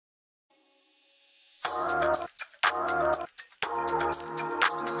Hi,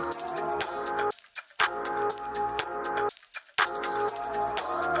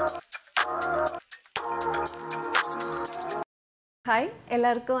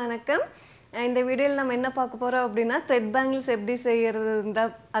 எல்லாருக்கும் வணக்கம். இந்த வீடியோல நம்ம என்ன பார்க்க போறோம் அப்படினா thread bangles எப்படி செய்யறது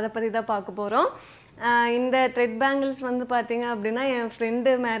அத பத்தி தான் பார்க்க போறோம். இந்த thread bangles வந்து பாத்தீங்க அப்படினா என் friend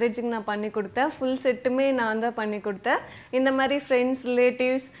மேரேஜ்க்கு நான் பண்ணி கொடுத்தேன். full செட்டுமே நான் தான் பண்ணி கொடுத்தேன். இந்த மாதிரி friends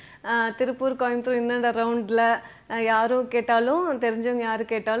relatives திருப்பூர் கோயம்புத்தூர் இன்ன அரவுண்ட்ல யாரோ கேட்டாலும் தெரிஞ்சவங்க யாரு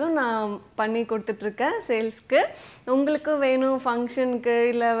கேட்டாலும் நான் பண்ணி கொடுத்துட்டு இருக்கேன் சேல்ஸ்க்கு. உங்களுக்கு வேணும் ஃபங்க்ஷனுக்கு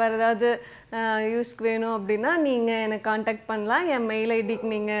இல்ல வேற ஏதாவது யூஸ்க்கு வேணும் அப்படினா நீங்க என்ன கான்டாக்ட் பண்ணலாம். என் மெயில் ஐடிக்கு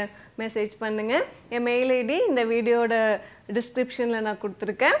நீங்க மெசேஜ் பண்ணுங்க. என் மெயில் ஐடி இந்த வீடியோட டிஸ்கிரிப்ஷன்ல நான்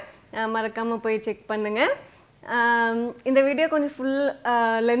கொடுத்திருக்கேன். மறக்காம போய் செக் பண்ணுங்க. இந்த வீடியோ கொஞ்சம் ஃபுல்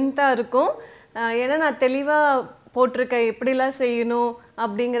லென்த்தா இருக்கும். ஏன்னா நான் தெளிவா போட்டுருக்கேன் எப்படிலாம் செய்யணும்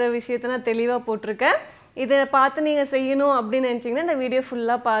அப்படிங்கிற விஷயத்தை நான் தெளிவா போட்டுருக்கேன். இதை பார்த்து நீங்க செய்யணும் அப்படின்னு நினைச்சீங்கன்னா இந்த வீடியோ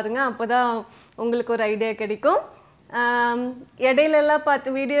ஃபுல்லா பாருங்க. அப்பதான் உங்களுக்கு ஒரு ஐடியா கிடைக்கும். இடையில எல்லாம்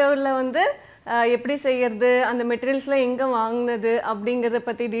பார்த்து வீடியோவில் வந்து எப்படி செய்யறது அந்த மெட்டீரியல்ஸ்லாம் எங்கே வாங்கினது அப்படிங்கிறத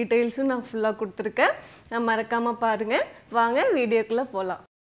பற்றி டீட்டெயில்ஸும் நான் ஃபுல்லாக கொடுத்துருக்கேன். மறக்காமல் பாருங்கள். வாங்க வீடியோக்குள்ளே போகலாம்.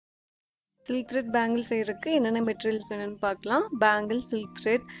 சில்க் த்ரெட் பேங்கிள் செய்கிறதுக்கு என்னென்ன மெட்டீரியல்ஸ் வேணும்னு பார்க்கலாம். பேங்கிள், சில்க்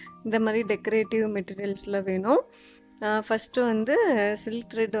த்ரெட் இந்த மாதிரி டெக்கரேட்டிவ் மெட்டீரியல்ஸில் வேணும். ஃபஸ்ட்டு வந்து சில்க்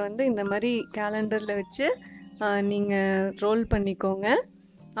த்ரெட் வந்து இந்த மாதிரி கேலண்டரில் வச்சு நீங்கள் ரோல் பண்ணிக்கோங்க.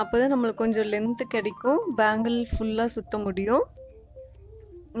 அப்போ தான் நம்மளுக்கு கொஞ்சம் லென்த்து கிடைக்கும். பேங்கிள் ஃபுல்லாக சுற்ற முடியும்.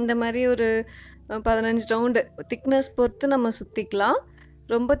 இந்த மாதிரி ஒரு 15 ரவுண்டு திக்னஸ் பொறுத்து நம்ம சுற்றிக்கலாம்.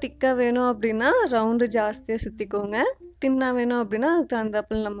 ரொம்ப திக்காக வேணும் அப்படின்னா ரவுண்டு ஜாஸ்தியாக சுற்றிக்கோங்க. தின்னாக வேணும் அப்படின்னா அதுக்கு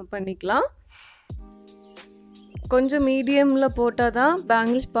தகுந்தாப்பில் நம்ம பண்ணிக்கலாம். கொஞ்சம் மீடியமில் போட்டால் தான்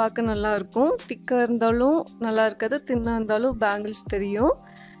பேங்கிள்ஸ் பார்க்க நல்லாயிருக்கும். திக்காக இருந்தாலும் நல்லா இருக்காது, தின்னாக இருந்தாலும் பேங்கிள்ஸ் தெரியும்.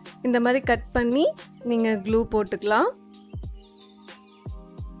 இந்த மாதிரி கட் பண்ணி நீங்கள் க்ளூ போட்டுக்கலாம்.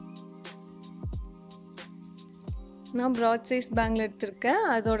 நான் ப்ராட் சைஸ் பேங்கிள் எடுத்திருக்கேன்.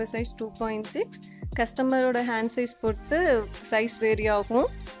 அதோட சைஸ் 2.6. கஸ்டமரோட ஹேண்ட் சைஸ் பொறுத்து சைஸ் வேரி ஆகும்.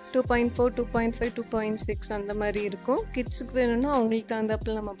 2.4, 2.5, 2.6 அந்த மாதிரி இருக்கும். கிட்ஸுக்கு வேணும்னா அவங்களுக்கு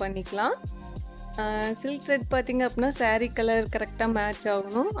தகுந்தாப்பில் நம்ம பண்ணிக்கலாம். சில்க் த்ரெட் பார்த்தீங்க அப்படின்னா சாரீ கலர் கரெக்டாக மேட்ச்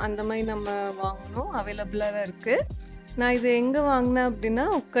ஆகணும். அந்த மாதிரி நம்ம வாங்கணும். அவைலபிளாக தான் இருக்குது. நான் இது எங்கே வாங்கினேன் அப்படின்னா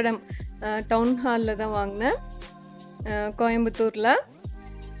உக்கடம் டவுன் ஹாலில் தான் வாங்கினேன், கோயம்புத்தூரில்.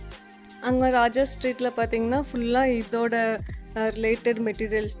 அங்கே ராஜா ஸ்ட்ரீட்டில் பார்த்தீங்கன்னா ஃபுல்லாக இதோட ரிலேட்டட்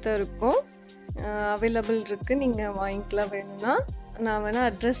மெட்டீரியல்ஸ் தான் இருக்கும். அவைலபிள் இருக்குது. நீங்கள் வாங்கிக்கலாம் வேணும்னா. நான் வேணால்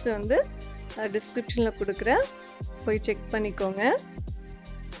அட்ரஸ் வந்து டிஸ்கிரிப்ஷனில் கொடுக்குறேன், போய் செக் பண்ணிக்கோங்க.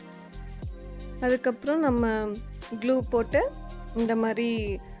 அதுக்கப்புறம் நம்ம க்ளூ போட்டு இந்த மாதிரி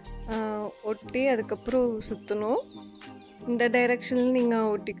ஒட்டி அதுக்கப்புறம் சுற்றணும். இந்த டைரெக்ஷனில் நீங்கள்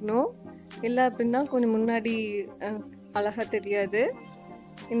ஒட்டிக்கணும். இல்லை அப்படின்னா கொஞ்சம் முன்னாடி அழகாக தெரியாது.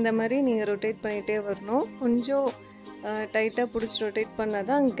 இந்த மாதிரி நீங்கள் ரொட்டேட் பண்ணிகிட்டே வரணும். கொஞ்சம் டைட்டாக பிடிச்சி ரொட்டேட் பண்ணால்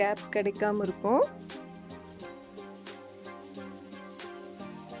தான் கேப் கிடைக்காம இருக்கும்.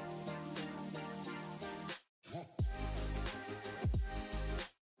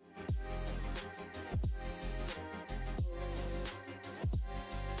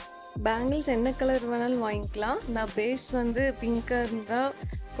 பேங்கிள்ஸ் என்ன கலர் வேணாலும் வாங்கிக்கலாம். நான் பேஸ் வந்து பிங்காக இருந்தால்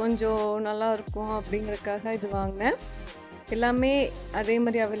கொஞ்சம் நல்லா இருக்கும் அப்படிங்கிறதுக்காக இது வாங்கினேன். எல்லாமே அதே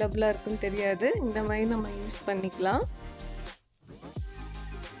மாதிரி அவைலபிளாக இருக்குன்னு தெரியாது. இந்த மாதிரி நம்ம யூஸ் பண்ணிக்கலாம்.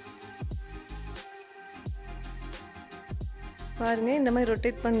 பாருங்க, இந்த மாதிரி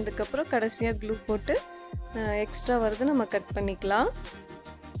ரொட்டேட் பண்ணதுக்கப்புறம் கடைசியாக க்ளூ போட்டு எக்ஸ்ட்ரா வரது நம்ம கட் பண்ணிக்கலாம்.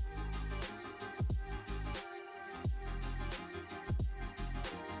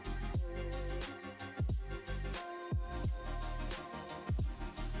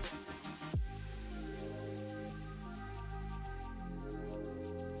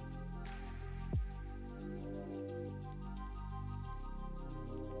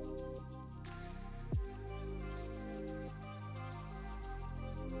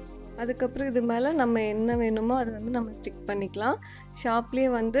 அதுக்கப்புறம் இது மேலே நம்ம என்ன வேணுமோ அது வந்து நம்ம ஸ்டிக் பண்ணிக்கலாம். ஷாப்லேயே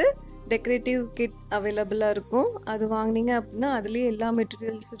வந்து டெக்கரேட்டிவ் கிட் அவைலபிளாக இருக்கும். அது வாங்கினீங்க அப்படின்னா அதுலேயே எல்லா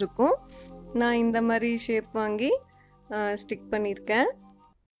மெட்டீரியல்ஸ் இருக்கும். நான் இந்த மாதிரி ஷேப் வாங்கி ஸ்டிக் பண்ணியிருக்கேன்.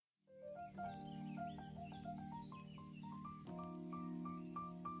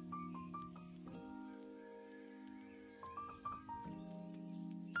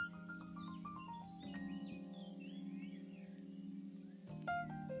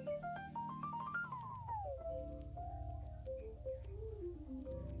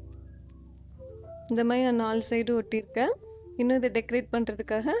 இந்த மாதிரி நான் 4 சைடு ஒட்டியிருக்கேன். இன்னும் இதை டெக்கரேட்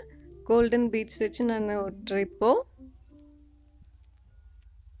பண்ணுறதுக்காக கோல்டன் பீட்ஸ் வச்சு நான் ஒட்டுறேன் இப்போ.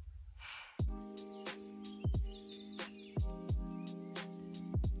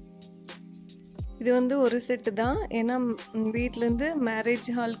 இது வந்து ஒரு செட்டு தான். ஏன்னா வீட்டிலேருந்து மேரேஜ்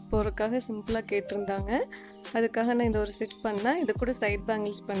ஹாலுக்கு போகிறதுக்காக சிம்பிளாக கேட்டிருந்தாங்க. அதுக்காக நான் இந்த ஒரு செட் பண்ணேன். இது கூட சைட்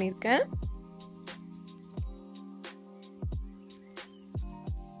பேங்கிள்ஸ் பண்ணியிருக்கேன்.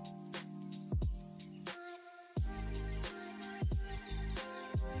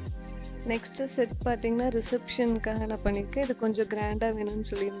 நெக்ஸ்ட் செட் பார்த்தீங்கன்னா ரிசப்ஷனுக்காக நான் பண்ணியிருக்கேன். இது கொஞ்சம் கிராண்டாக வேணும்னு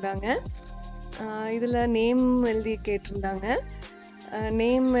சொல்லியிருந்தாங்க. இதில் நேம் எழுதி கேட்டிருந்தாங்க.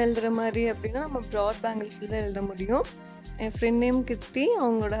 நேம் எழுதுகிற மாதிரி அப்படின்னா நம்ம ப்ராட் பேங்கிள்ஸில் தான் எழுத முடியும். என் ஃப்ரெண்ட் நேம் கீர்த்தி,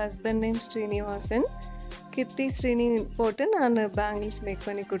 அவங்களோட ஹஸ்பண்ட் நேம் ஸ்ரீனிவாசன். கீர்த்தி ஸ்ரீனி போட்டு நான் பேங்கிள்ஸ் மேக்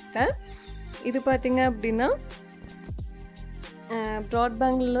பண்ணி கொடுத்தேன். இது பார்த்தீங்க அப்படின்னா ப்ராட்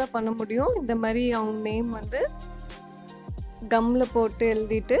பேங்கிளில் தான் பண்ண முடியும். இந்த மாதிரி அவங்க நேம் வந்து கம்மில் போட்டு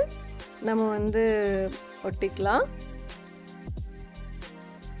எழுதிட்டு நம்ம வந்து ஒட்டிக்கலாம்.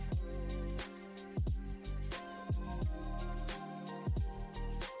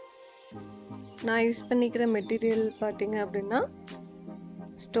 நான் யூஸ் பண்ணிக்கிற மெட்டீரியல் பார்த்தீங்க அப்படின்னா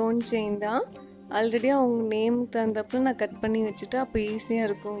ஸ்டோன் செயின் தான். ஆல்ரெடி அவங்க நேம் தந்தப்போ நான் கட் பண்ணி வச்சுட்டு அப்போ ஈஸியாக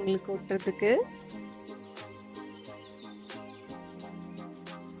இருக்கும் உங்களுக்கு ஒட்டுறதுக்கு.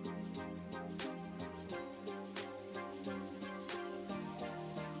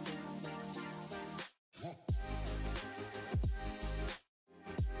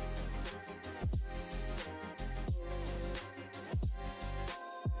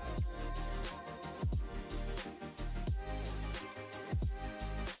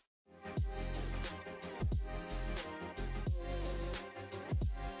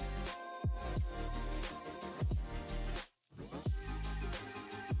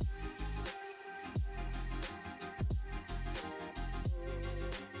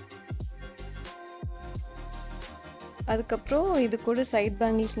 அதுக்கப்புறம் இது கூட சைட்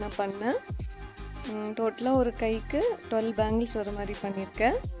பேங்கிள்ஸ் நான் பண்ணேன். டோட்டலாக ஒரு கைக்கு 12 பேங்கிள்ஸ் வர மாதிரி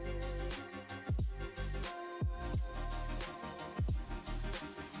பண்ணியிருக்கேன்.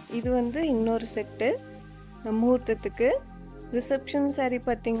 இது வந்து இன்னொரு செட்டு முகூர்த்தத்துக்கு. ரிசப்ஷன் சாரீ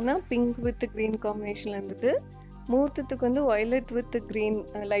பார்த்தீங்கன்னா பிங்க் வித் க்ரீன் காம்பினேஷனில் இருந்தது. முகூர்த்தத்துக்கு வந்து violet with green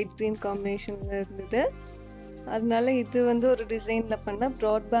light green காம்பினேஷனில் இருந்தது. அதனால இது வந்து ஒரு டிசைனில் பண்ணேன்.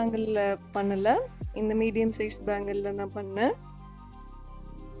 ப்ராட் பேங்கிளில் பண்ணலை, இந்த மீடியம் சைஸ் பேங்கிளில் நான் பண்ணேன்.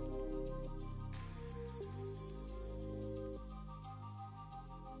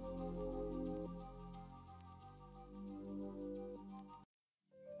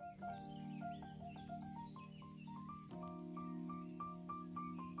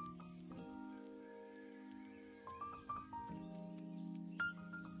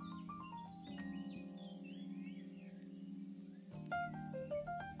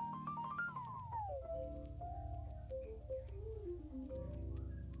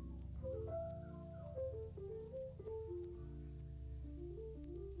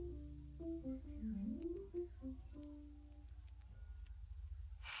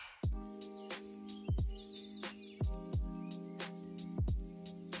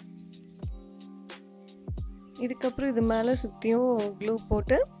 இதுக்கப்புறம் இது மேலே சுற்றியும் க்ளூ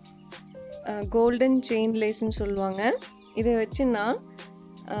போட்டு கோல்டன் செயின் லேஸ்ன்னு சொல்லுவாங்க, இதை வச்சு நான்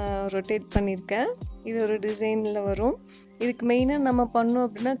ரொட்டேட் பண்ணியிருக்கேன். இது ஒரு டிசைனில் வரும். இதுக்கு மெயினாக நம்ம பண்ணோம்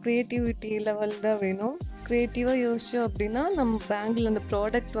அப்படின்னா க்ரியேட்டிவிட்டி லெவல் தான் வேணும். க்ரியேட்டிவாக யோசிச்சோம் அப்படின்னா நம்ம பேங்கிள் அந்த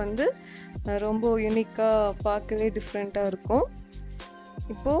ப்ராடக்ட் வந்து ரொம்ப யூனிக்காக பார்க்கவே டிஃப்ரெண்ட்டாக இருக்கும்.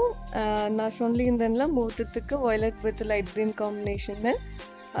 இப்போது நான் சொல்லியிருந்தேன்ல முகூர்த்தத்துக்கு வயலட் வித் லைட் க்ரீன் காம்பினேஷன்னு,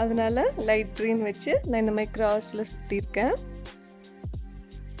 அதனால லைட் க்ரீன் வச்சு நான் இந்த மாதிரி கிராஸில் சுற்றிருக்கேன்.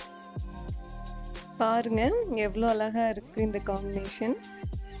 பாருங்க எவ்வளோ அழகா இருக்கு இந்த காம்பினேஷன்.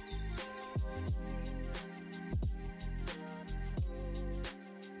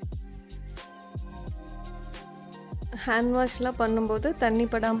 ஹேண்ட் வாஷ்லாம் பண்ணும்போது தண்ணி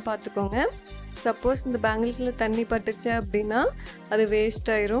படாமல் பார்த்துக்கோங்க. சப்போஸ் இந்த பேங்கிள்ஸில் தண்ணி பட்டுச்சு அப்படின்னா அது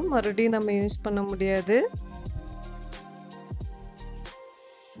வேஸ்ட் ஆயிரும், மறுபடியும் நம்ம யூஸ் பண்ண முடியாது.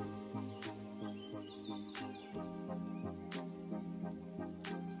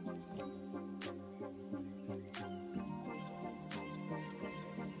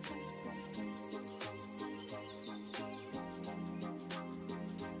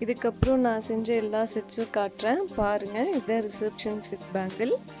 இதுக்கப்புறம் நான் செஞ்ச எல்லா செட்ஸும் காட்டுறேன் பாருங்கள். இதுதான் ரிசப்ஷன் செட்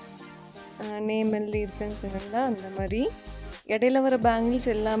பேங்கிள். நேம் எழுதி இருக்குன்னு சொன்னீங்களா அந்த மாதிரி. இடையில வர பேங்கிள்ஸ்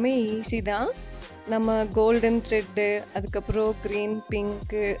எல்லாமே ஈஸி தான். நம்ம கோல்டன் த்ரெட்டு, அதுக்கப்புறம் க்ரீன்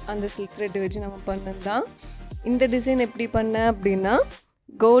பிங்க்கு அந்த சில்க் த்ரெட்டு வச்சு நம்ம பண்ணது தான். இந்த டிசைன் எப்படி பண்ணேன் அப்படின்னா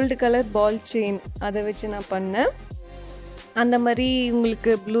கோல்டு கலர் பால் செயின் அதை வச்சு நான் பண்ணேன். அந்த மாதிரி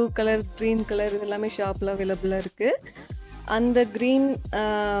உங்களுக்கு ப்ளூ கலர் க்ரீன் கலர் இதெல்லாமே ஷாப்பில் அவைலபிளாக இருக்குது. அந்த க்ரீன்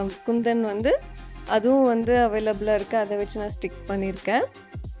குந்தன் வந்து அதுவும் வந்து அவைலபிளாக இருக்குது, அதை வச்சு நான் ஸ்டிக் பண்ணியிருக்கேன்.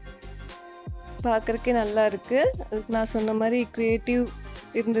 பார்க்குறக்கே நல்லா இருக்குது. அதுக்கு நான் சொன்ன மாதிரி க்ரியேட்டிவ்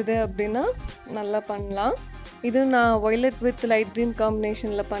இருந்தது அப்படின்னா நல்லா பண்ணலாம். இது நான் வயலட் வித் லைட் க்ரீன்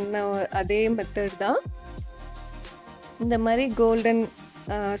காம்பினேஷனில் பண்ண அதே மெத்தட் தான். இந்த மாதிரி கோல்டன்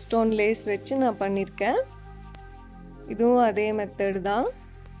ஸ்டோன் லேஸ் வச்சு நான் பண்ணியிருக்கேன். இதுவும் அதே மெத்தட் தான்.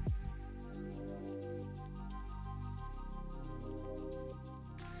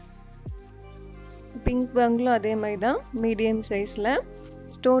 பிங்க் பேங்கிளும் அதே மாதிரி தான், மீடியம் சைஸில்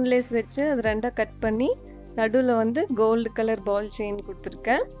ஸ்டோன் லேஸ் வச்சு அது ரெண்டாக கட் பண்ணி நடுவில் வந்து கோல்டு கலர் பால் செயின்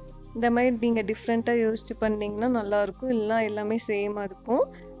கொடுத்துருக்கேன். இந்த மாதிரி நீங்கள் டிஃப்ரெண்ட்டாக யோசிச்சு பண்ணிங்கன்னா நல்லாயிருக்கும். இல்லைனா எல்லாமே சேமாக இருக்கும்.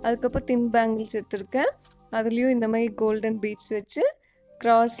 அதுக்கப்புறம் தின் பேங்கிள்ஸ் எடுத்திருக்கேன். அதுலேயும் இந்த மாதிரி கோல்டன் பீட்ஸ் வச்சு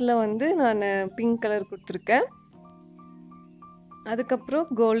கிராஸில் வந்து நான் பிங்க் கலர் கொடுத்துருக்கேன். அதுக்கப்புறம்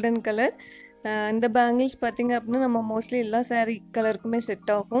கோல்டன் கலர். இந்த பேங்கிள்ஸ் பார்த்திங்க அப்படின்னா நம்ம மோஸ்ட்லி எல்லா சாரீ கலருக்குமே செட்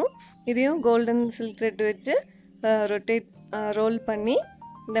ஆகும். இதையும் கோல்டன் சில்க் த்ரெட் வச்சு ரோல் பண்ணி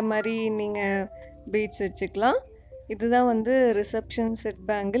இந்த மாதிரி நீங்கள் பீட்ஸ் வச்சுக்கலாம். இதுதான் வந்து ரிசப்ஷன் செட்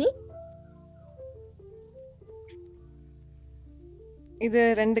பேங்கிள். இது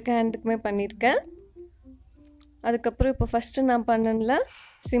 2 ஹேண்டுக்குமே பண்ணியிருக்கேன். அதுக்கப்புறம் இப்போ ஃபஸ்ட்டு நான் பண்ணல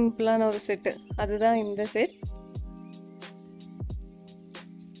சிம்பிளான ஒரு செட்டு, அதுதான் இந்த செட்.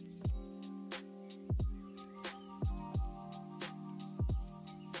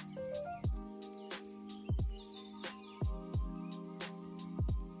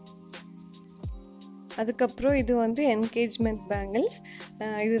 அதுக்கப்புறம் இது வந்து என்கேஜ்மெண்ட் பேங்கிள்ஸ்.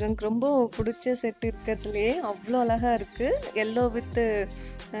 இது எனக்கு ரொம்ப பிடிச்ச செட் இருக்கிறதுலையே. அவ்வளோ அழகாக இருக்குது. Yellow with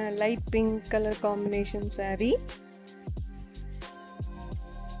light pink colour combination sari.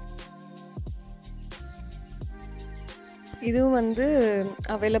 இதுவும் வந்து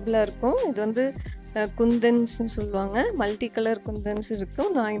அவைலபிளாக இருக்கும். இது வந்து குந்தன்ஸ்ன்னு சொல்லுவாங்க. மல்டி கலர் குந்தன்ஸ் இருக்கும்.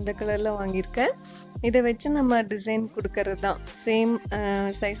 நான் இந்த கலரில் வாங்கியிருக்கேன். இதை வச்சு நம்ம டிசைன் கொடுக்கறது தான். சேம்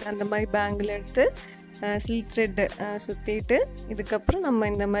சைஸ் அந்த மாதிரி பேங்கிள் எடுத்து சில்க் த்ரெட் சுற்றிட்டு இதுக்கப்புறம் நம்ம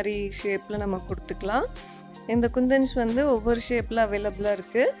இந்த மாதிரி ஷேப்பில் நம்ம கொடுத்துக்கலாம். இந்த குந்தன்ஸ் வந்து ஒவ்வொரு ஷேப்பில் அவைலபிளாக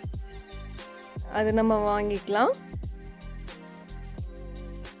இருக்குது. அது நம்ம வாங்கிக்கலாம்.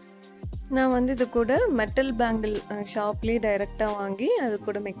 நான் வந்து இது கூட மெட்டல் பேங்கிள் ஷாப்லேயே டைரெக்டாக வாங்கி அது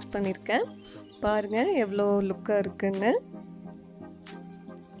கூட மிக்ஸ் பண்ணியிருக்கேன். பாருங்கள் எவ்வளோ லுக்காக இருக்குன்னு.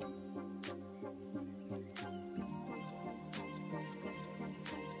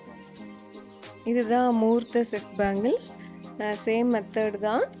 இதுதான் மூர்த்த செட் பேங்கிள்ஸ். சேம் மெத்தட்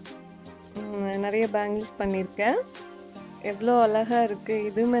தான். நிறைய பேங்கிள்ஸ் பண்ணியிருக்கேன். எவ்வளோ அழகாக இருக்குது.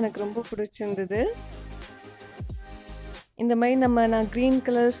 இதுவும் எனக்கு ரொம்ப பிடிச்சிருந்தது. இந்த மாதிரி நான் green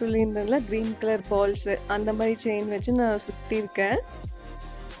colour சொல்லியிருந்தேன்ல, green colour balls அந்த மாதிரி செயின் வச்சு நான் சுற்றிருக்கேன்.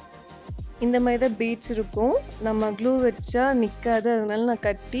 இந்த மாதிரி தான் பீட்ஸ் இருக்கும். நம்ம க்ளூ வச்சா நிற்காது, அதனால நான்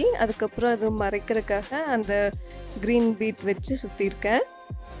கட்டி அதுக்கப்புறம் அது மறைக்கிறதுக்காக அந்த க்ரீன் பீட் வச்சு சுற்றிருக்கேன்.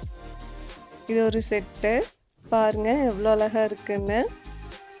 இது ஒரு செட்டு. பாருங்கள் எவ்வளோ அழகாக இருக்குன்னு.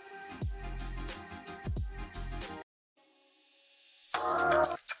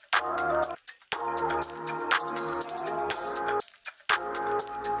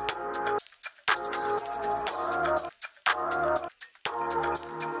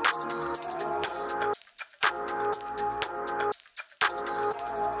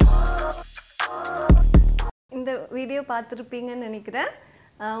 இந்த வீடியோ பார்த்துருப்பீங்கன்னு நினைக்கிறேன்.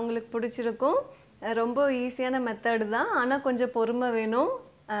 உங்களுக்கு பிடிச்சிருக்கும். ரொம்ப ஈஸியான மெத்தடு தான். ஆனால் கொஞ்சம் பொறுமை வேணும்.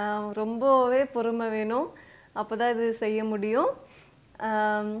 ரொம்பவே பொறுமை வேணும். அப்போ தான் இது செய்ய முடியும்.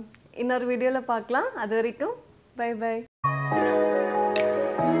 இன்னொரு வீடியோவில் பார்க்கலாம். அது வரைக்கும் பை பை.